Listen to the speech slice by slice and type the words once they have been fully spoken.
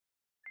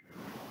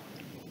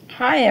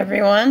Hi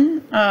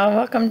everyone,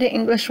 welcome to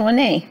English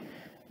 1A.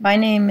 My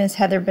name is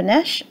Heather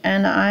Benesh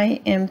and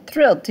I am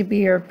thrilled to be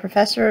your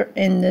professor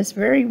in this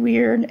very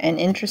weird and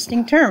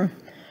interesting term.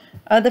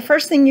 The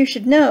first thing you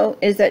should know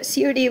is that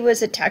COD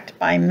was attacked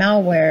by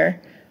malware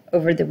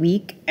over the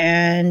week,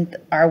 and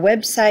our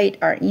website,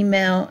 our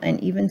email,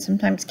 and even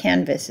sometimes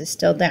Canvas is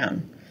still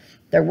down.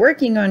 They're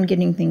working on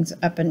getting things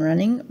up and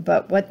running,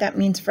 but what that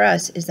means for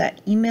us is that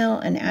email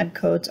and ad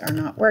codes are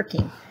not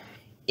working.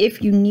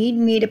 If you need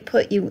me to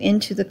put you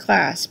into the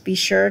class, be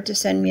sure to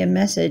send me a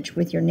message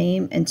with your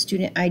name and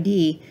student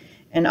ID,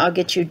 and I'll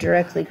get you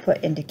directly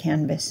put into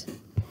Canvas.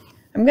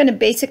 I'm going to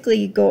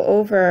basically go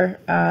over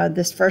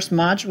this first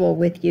module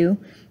with you.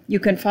 You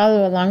can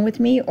follow along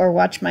with me or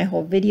watch my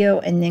whole video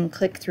and then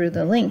click through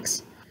the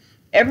links.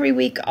 Every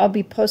week I'll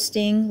be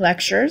posting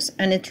lectures,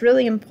 and it's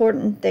really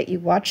important that you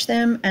watch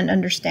them and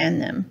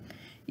understand them.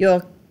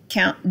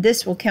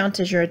 This will count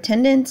as your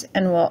attendance,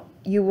 and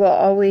you will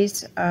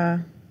always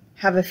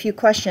have a few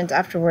questions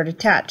afterward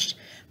attached,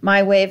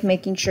 my way of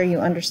making sure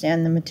you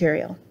understand the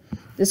material.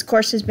 This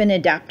course has been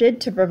adapted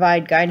to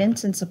provide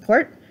guidance and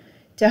support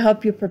to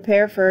help you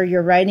prepare for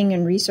your writing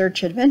and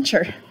research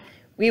adventure.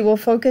 We will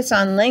focus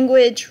on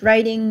language,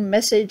 writing,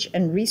 message,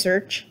 and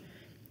research,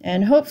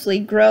 and hopefully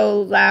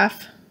grow,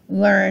 laugh,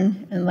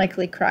 learn, and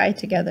likely cry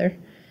together.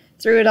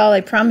 Through it all,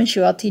 I promise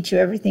you I'll teach you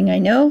everything I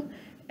know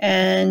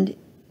and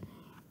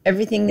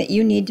everything that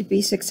you need to be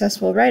a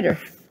successful writer.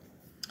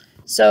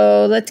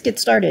 So let's get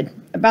started.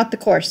 About the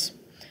course.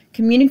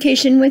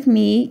 Communication with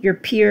me, your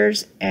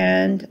peers,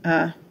 and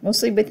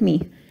mostly with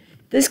me.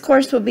 This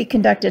course will be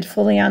conducted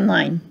fully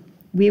online.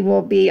 We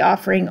will be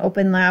offering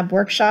open lab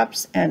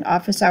workshops and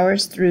office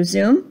hours through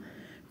Zoom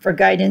for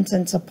guidance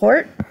and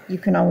support. You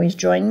can always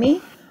join me.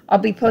 I'll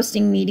be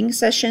posting meeting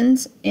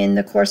sessions in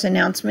the course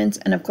announcements,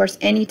 and of course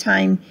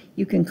anytime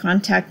you can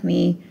contact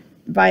me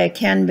via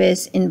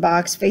Canvas,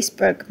 inbox,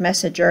 Facebook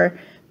Messenger,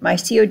 my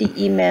COD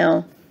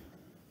email,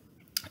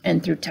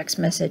 and through text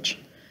message.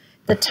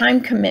 The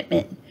time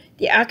commitment.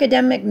 The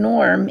academic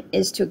norm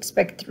is to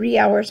expect 3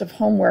 hours of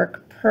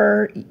homework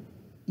per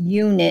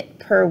unit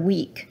per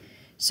week.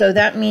 So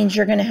that means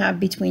you're going to have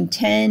between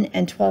 10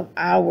 and 12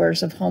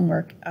 hours of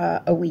homework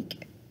a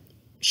week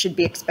should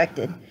be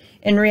expected.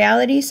 In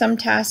reality, some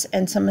tasks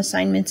and some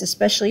assignments,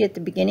 especially at the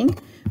beginning,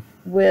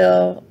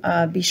 will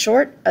be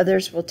short.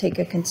 Others will take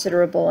a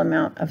considerable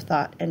amount of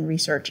thought and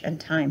research and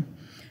time.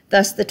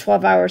 Thus, the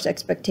 12 hours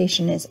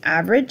expectation is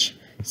average.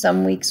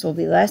 Some weeks will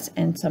be less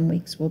and some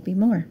weeks will be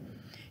more.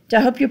 To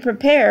help you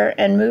prepare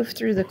and move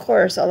through the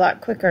course a lot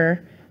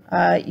quicker,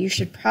 you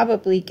should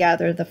probably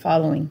gather the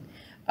following.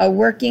 A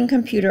working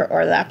computer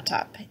or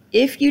laptop.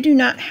 If you do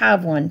not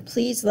have one,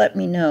 please let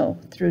me know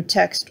through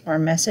text or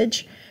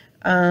message.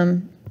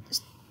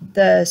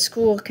 The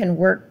school can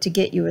work to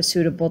get you a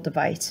suitable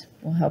device.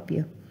 We'll help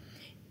you.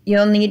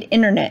 You'll need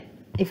internet.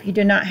 If you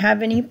do not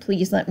have any,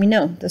 please let me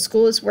know. The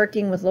school is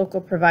working with local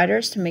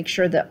providers to make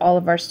sure that all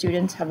of our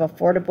students have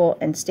affordable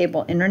and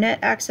stable internet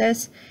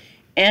access.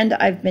 And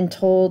I've been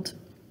told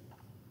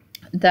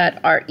that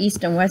our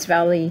East and West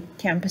Valley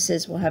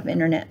campuses will have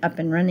internet up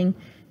and running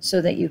so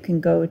that you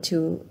can go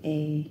to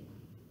a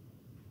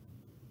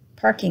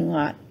parking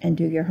lot and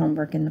do your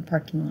homework in the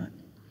parking lot.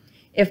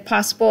 If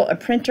possible, a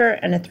printer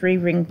and a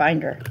 3-ring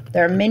binder.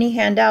 There are many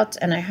handouts,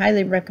 and I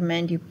highly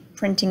recommend you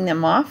printing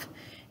them off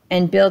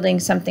and building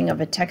something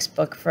of a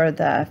textbook for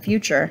the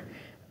future.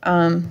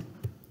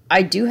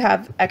 I do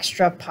have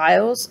extra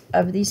piles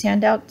of these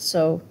handouts,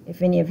 so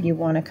if any of you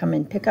want to come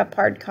and pick up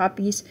hard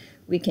copies,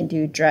 we can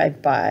do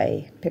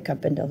drive-by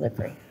pickup and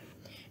delivery.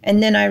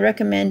 And then I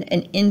recommend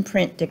an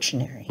in-print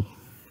dictionary.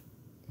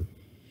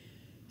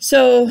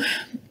 So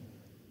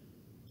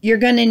you're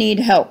going to need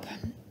help.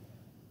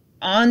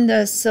 On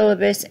the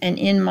syllabus and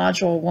in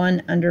Module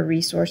 1 under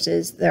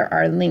Resources, there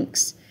are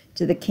links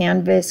to the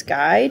Canvas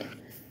guide,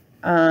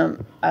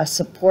 a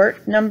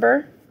support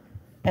number,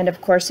 and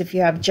of course if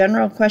you have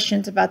general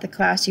questions about the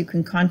class, you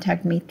can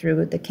contact me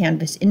through the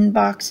Canvas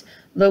inbox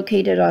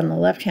located on the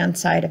left-hand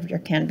side of your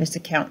Canvas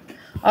account.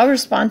 I'll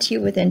respond to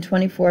you within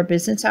 24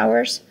 business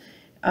hours,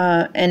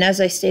 and as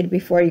I stated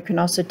before, you can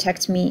also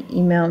text me,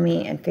 email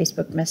me, and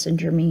Facebook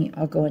Messenger me.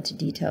 I'll go into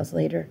details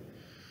later.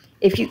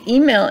 If you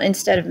email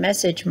instead of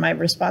message, my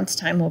response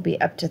time will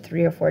be up to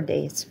 3 or 4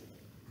 days.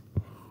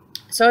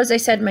 So as I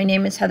said, my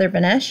name is Heather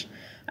Benesh.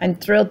 I'm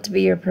thrilled to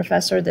be your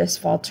professor this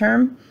fall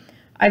term.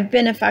 I've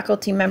been a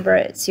faculty member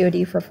at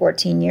COD for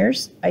 14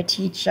 years. I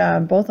teach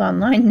both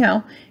online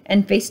now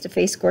and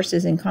face-to-face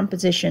courses in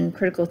composition,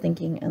 critical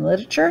thinking, and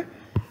literature.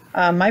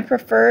 My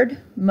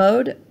preferred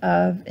mode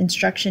of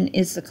instruction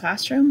is the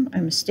classroom.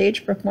 I'm a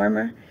stage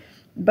performer,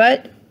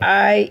 but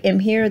I am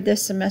here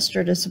this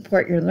semester to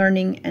support your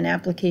learning and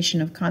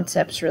application of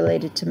concepts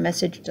related to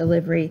message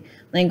delivery,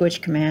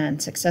 language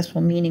command,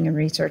 successful meaning and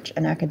research,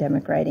 and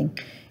academic writing.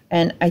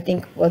 And I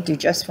think we'll do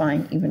just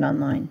fine even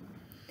online.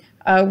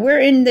 We're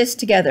in this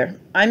together.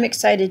 I'm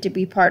excited to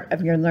be part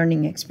of your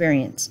learning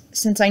experience.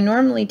 Since I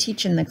normally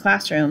teach in the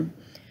classroom,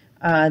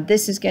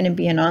 This is going to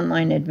be an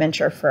online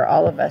adventure for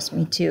all of us,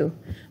 me too.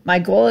 My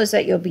goal is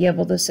that you'll be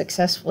able to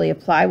successfully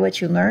apply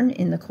what you learn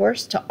in the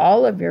course to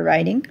all of your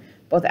writing,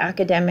 both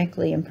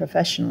academically and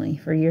professionally,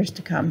 for years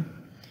to come.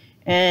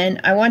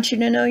 And I want you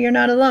to know you're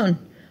not alone.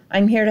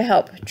 I'm here to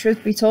help.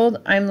 Truth be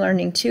told, I'm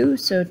learning too,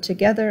 so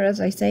together,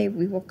 as I say,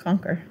 we will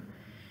conquer.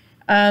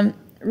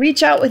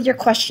 Reach out with your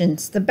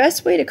questions. The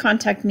best way to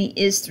contact me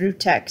is through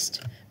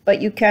text,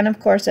 but you can, of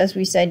course, as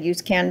we said,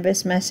 use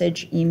Canvas,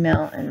 Message,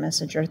 email, and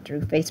Messenger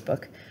through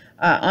Facebook.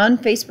 On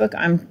Facebook,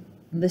 I'm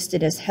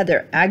listed as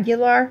Heather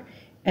Aguilar,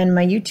 and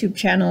my YouTube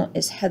channel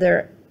is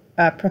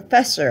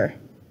Professor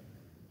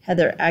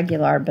Heather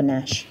Aguilar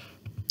Benesh.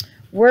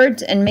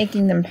 Words and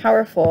Making Them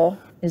Powerful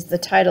is the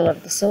title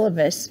of the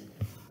syllabus,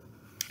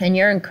 and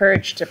you're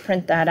encouraged to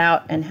print that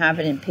out and have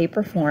it in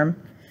paper form.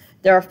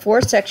 There are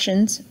 4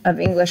 sections of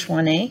English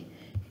 1A,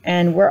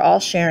 and we're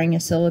all sharing a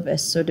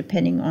syllabus, so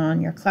depending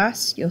on your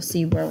class, you'll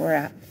see where we're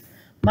at.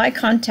 My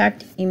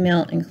contact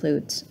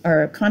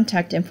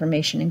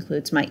information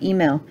includes my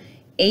email,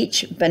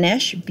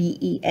 hbenesh,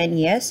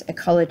 B-E-N-E-S, at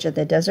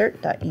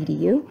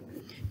collegeofthedesert.edu.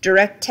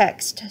 Direct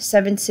text,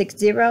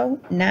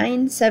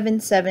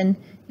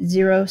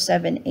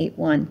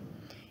 760-977-0781.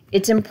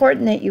 It's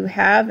important that you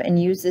have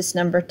and use this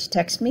number to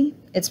text me.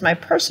 It's my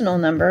personal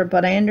number,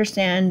 but I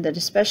understand that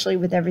especially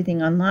with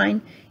everything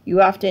online,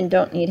 you often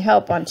don't need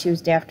help on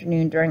Tuesday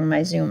afternoon during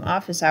my Zoom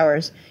office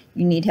hours.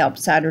 You need help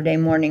Saturday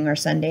morning or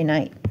Sunday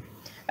night.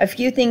 A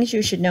few things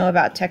you should know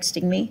about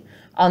texting me.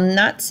 I'll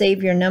not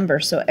save your number,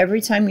 so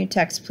every time you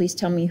text, please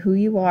tell me who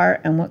you are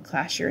and what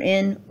class you're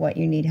in, what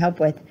you need help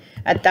with.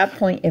 At that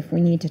point, if we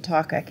need to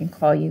talk, I can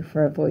call you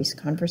for a voice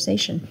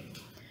conversation.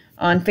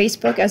 On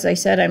Facebook, as I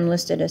said, I'm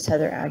listed as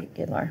Heather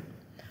Aguilar.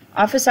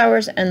 Office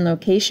hours and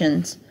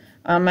locations.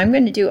 I'm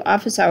going to do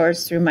office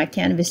hours through my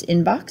Canvas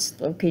inbox,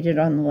 located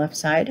on the left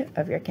side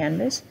of your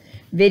Canvas.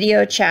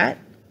 Video chat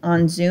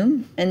on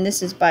Zoom, and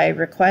this is by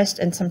request,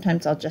 and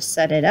sometimes I'll just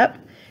set it up.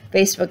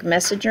 Facebook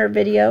Messenger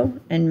video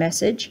and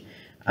message.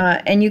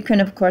 And you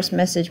can, of course,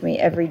 message me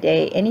every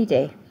day, any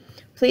day.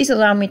 Please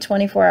allow me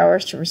 24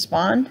 hours to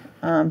respond,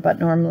 but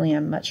normally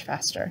I'm much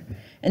faster.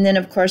 And then,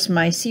 of course,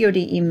 my COD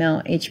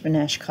email,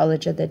 hbenesh,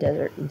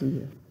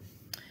 collegeofthedesert.edu.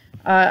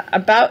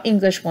 About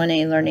English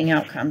 1A learning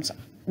outcomes,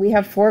 we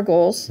have 4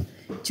 goals: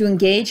 to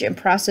engage in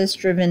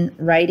process-driven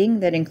writing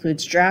that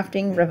includes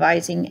drafting,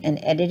 revising, and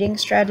editing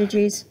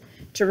strategies,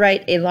 to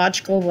write a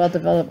logical,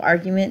 well-developed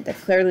argument that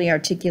clearly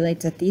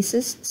articulates a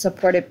thesis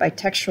supported by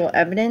textual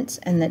evidence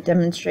and that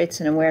demonstrates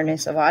an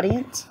awareness of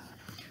audience,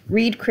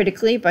 read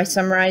critically by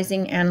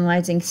summarizing,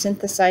 analyzing,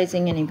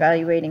 synthesizing, and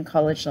evaluating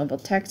college-level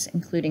texts,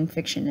 including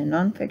fiction and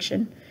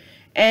nonfiction,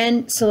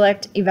 and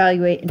select,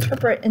 evaluate,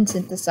 interpret, and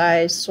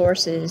synthesize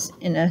sources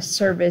in the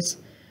service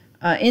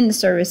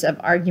of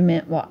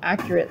argument while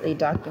accurately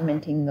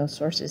documenting those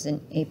sources in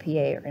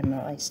APA or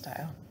MLA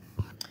style.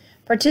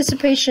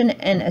 Participation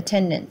and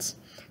attendance.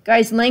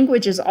 Guys,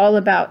 language is all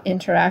about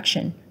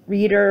interaction.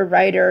 Reader,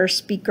 writer,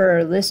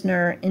 speaker,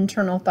 listener,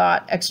 internal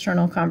thought,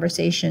 external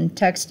conversation,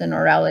 text, and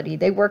orality.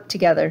 They work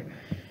together.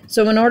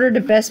 So in order to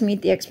best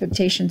meet the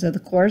expectations of the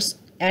course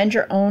and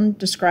your own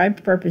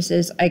described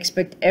purposes, I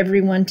expect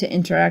everyone to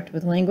interact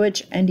with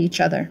language and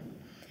each other.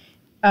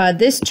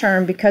 This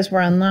term, because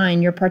we're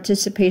online, your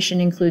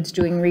participation includes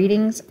doing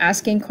readings,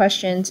 asking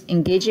questions,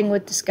 engaging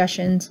with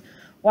discussions,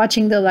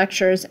 watching the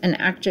lectures, and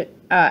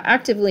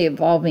actively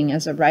evolving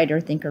as a writer,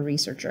 thinker,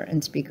 researcher,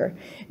 and speaker.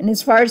 And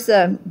as far as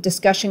the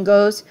discussion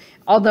goes,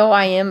 although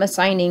I am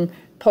assigning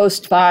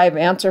post 5,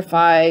 answer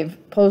 5,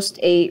 post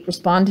 8,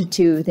 responded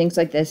to, things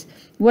like this,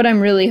 what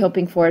I'm really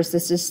hoping for is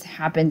this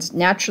happens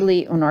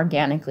naturally and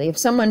organically. If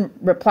someone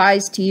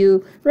replies to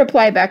you,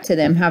 reply back to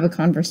them, have a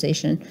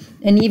conversation.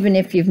 And even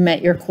if you've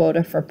met your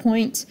quota for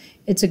points,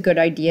 it's a good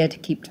idea to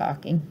keep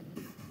talking.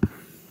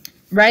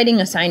 Writing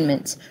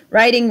assignments.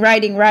 Writing.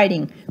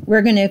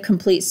 We're going to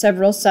complete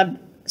several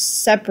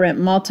separate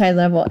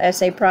multi-level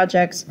essay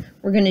projects.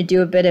 We're going to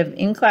do a bit of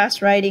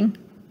in-class writing,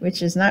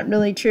 which is not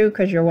really true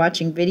because you're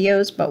watching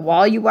videos, but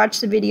while you watch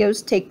the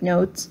videos, take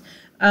notes.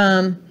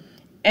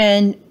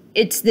 And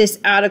it's this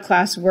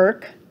out-of-class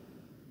work,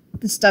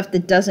 the stuff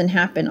that doesn't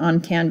happen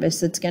on Canvas,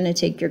 that's going to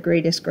take your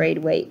greatest grade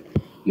weight.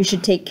 You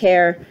should take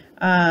care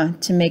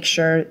to make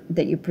sure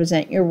that you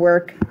present your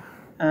work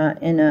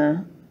in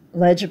a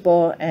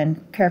legible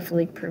and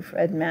carefully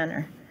proofread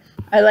manner.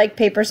 I like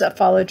papers that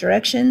follow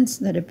directions,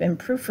 that have been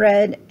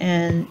proofread,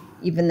 and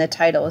even the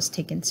title is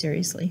taken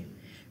seriously.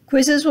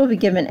 Quizzes will be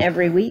given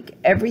every week.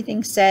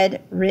 Everything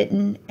said,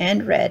 written,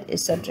 and read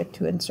is subject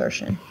to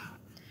insertion.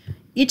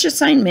 Each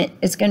assignment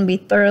is going to be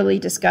thoroughly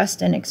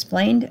discussed and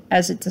explained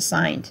as it's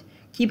assigned.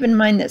 Keep in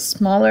mind that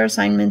smaller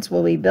assignments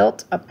will be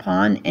built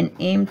upon and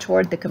aimed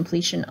toward the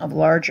completion of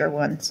larger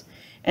ones.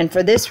 And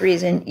for this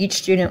reason, each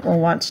student will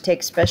want to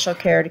take special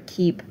care to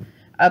keep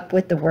up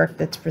with the work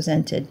that's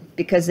presented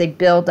because they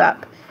build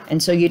up,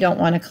 and so you don't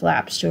want a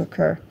collapse to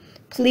occur.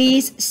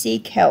 Please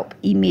seek help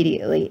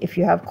immediately if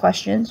you have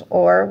questions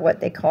or what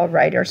they call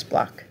writer's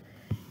block.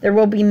 There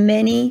will be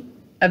many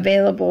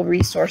available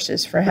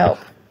resources for help.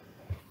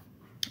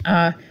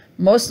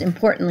 Most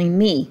importantly,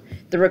 me,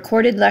 the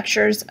recorded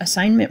lectures,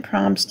 assignment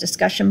prompts,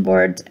 discussion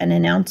boards, and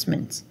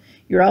announcements.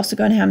 You're also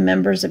going to have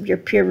members of your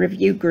peer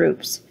review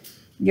groups,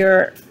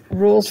 your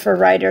Rules for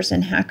Writers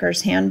and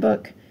Hackers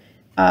Handbook,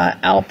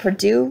 Al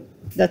Purdue,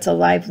 that's a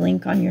live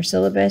link on your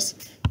syllabus,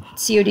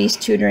 COD's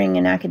Tutoring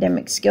and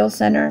Academic Skill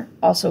Center,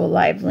 also a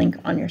live link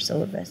on your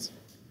syllabus.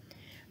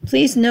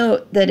 Please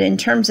note that in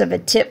terms of a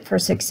tip for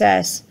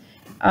success,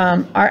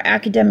 our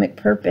academic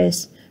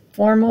purpose,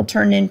 formal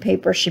turned-in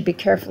paper should be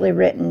carefully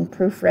written,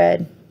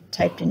 proofread,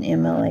 typed in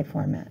MLA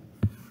format.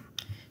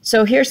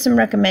 So here's some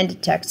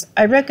recommended texts.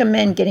 I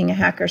recommend getting a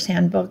Hacker's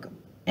Handbook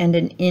and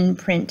an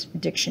in-print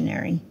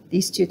dictionary.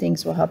 These two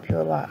things will help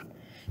you a lot.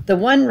 The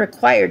one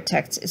required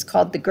text is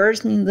called The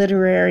Guernsey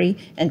Literary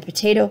and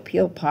Potato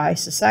Peel Pie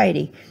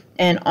Society.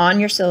 And on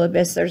your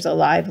syllabus, there's a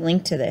live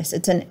link to this.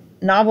 It's a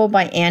novel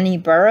by Annie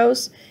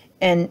Burroughs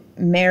and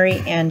Mary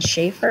Ann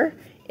Schaefer.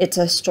 It's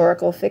a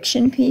historical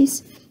fiction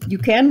piece. You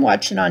can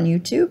watch it on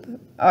YouTube,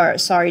 or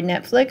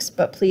Netflix,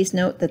 but please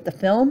note that the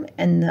film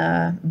and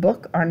the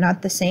book are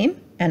not the same,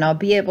 and I'll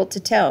be able to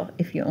tell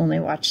if you only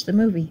watch the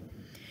movie.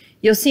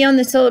 You'll see on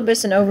the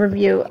syllabus an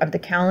overview of the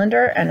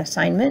calendar and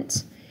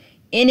assignments.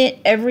 In it,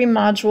 every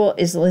module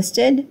is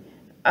listed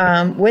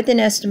with an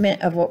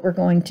estimate of what we're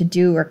going to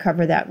do or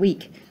cover that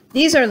week.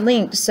 These are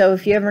linked, so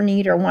if you ever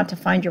need or want to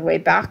find your way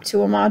back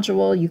to a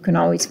module, you can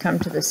always come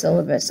to the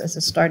syllabus as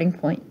a starting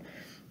point.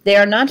 They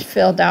are not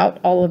filled out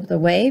all of the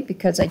way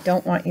because I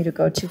don't want you to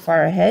go too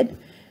far ahead.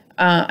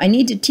 I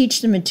need to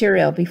teach the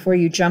material before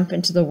you jump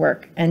into the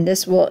work, and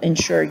this will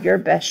ensure your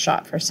best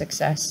shot for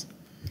success.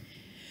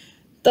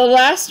 The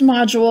last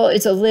module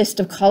is a list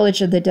of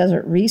College of the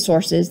Desert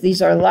resources.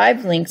 These are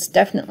live links,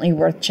 definitely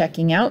worth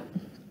checking out.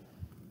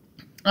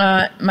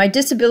 My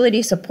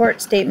disability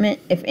support statement.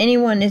 If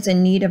anyone is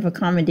in need of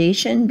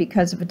accommodation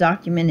because of a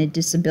documented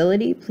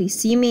disability, please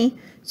see me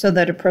so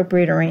that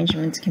appropriate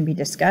arrangements can be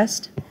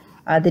discussed.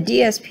 The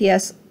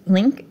DSPS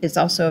link is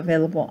also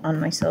available on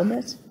my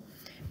syllabus.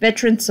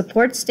 Veteran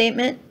support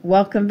statement.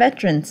 Welcome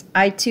veterans.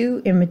 I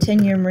too am a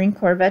 10-year Marine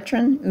Corps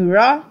veteran.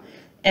 Hoorah!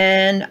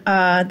 And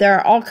there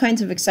are all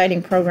kinds of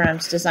exciting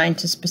programs designed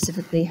to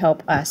specifically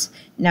help us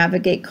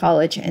navigate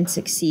college and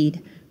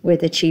succeed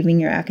with achieving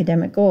your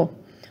academic goal.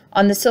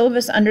 On the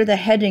syllabus under the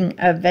heading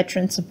of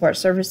Veteran Support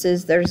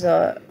Services, there's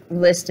a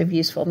list of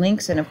useful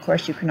links, and of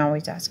course you can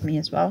always ask me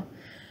as well.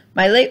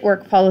 My late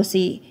work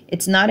policy,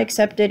 it's not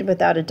accepted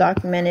without a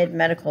documented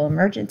medical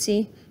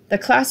emergency. The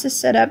class is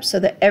set up so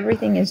that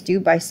everything is due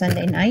by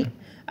Sunday night.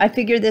 I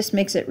figure this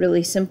makes it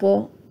really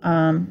simple,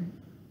 and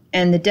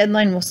the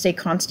deadline will stay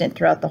constant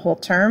throughout the whole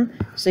term,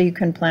 so you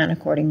can plan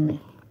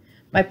accordingly.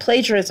 My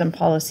plagiarism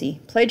policy.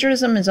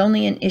 Plagiarism is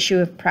only an issue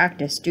of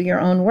practice. Do your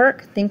own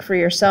work, think for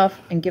yourself,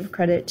 and give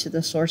credit to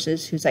the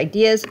sources whose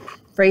ideas,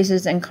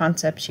 phrases, and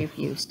concepts you've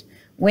used.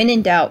 When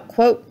in doubt,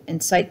 quote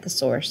and cite the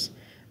source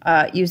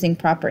using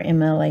proper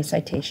MLA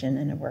citation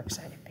and a works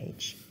cited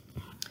page.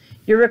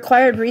 Your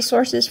required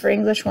resources for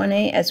English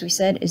 1A, as we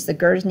said, is the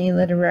Guernsey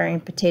Literary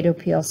and Potato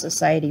Peel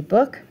Society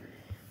book.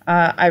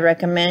 I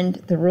recommend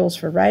the Rules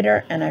for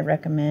Writer, and I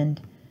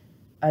recommend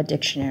a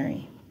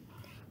dictionary.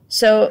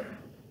 So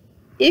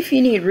if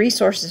you need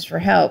resources for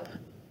help,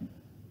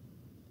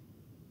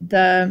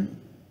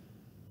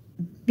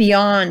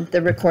 beyond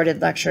the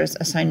recorded lectures,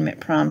 assignment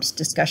prompts,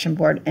 discussion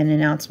board, and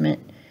announcement,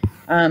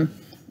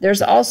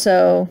 there's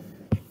also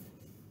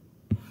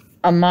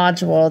a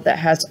module that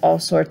has all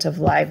sorts of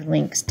live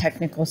links,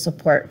 technical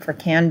support for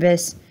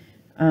Canvas,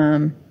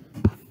 a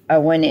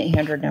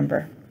 1-800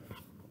 number.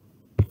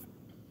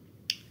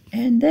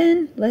 And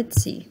then,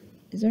 let's see,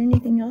 is there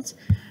anything else?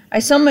 I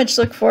so much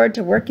look forward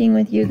to working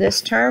with you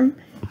this term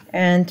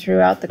and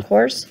throughout the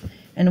course.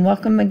 And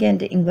welcome again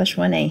to English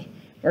 1A.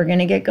 We're going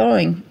to get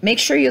going. Make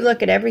sure you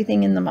look at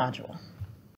everything in the module.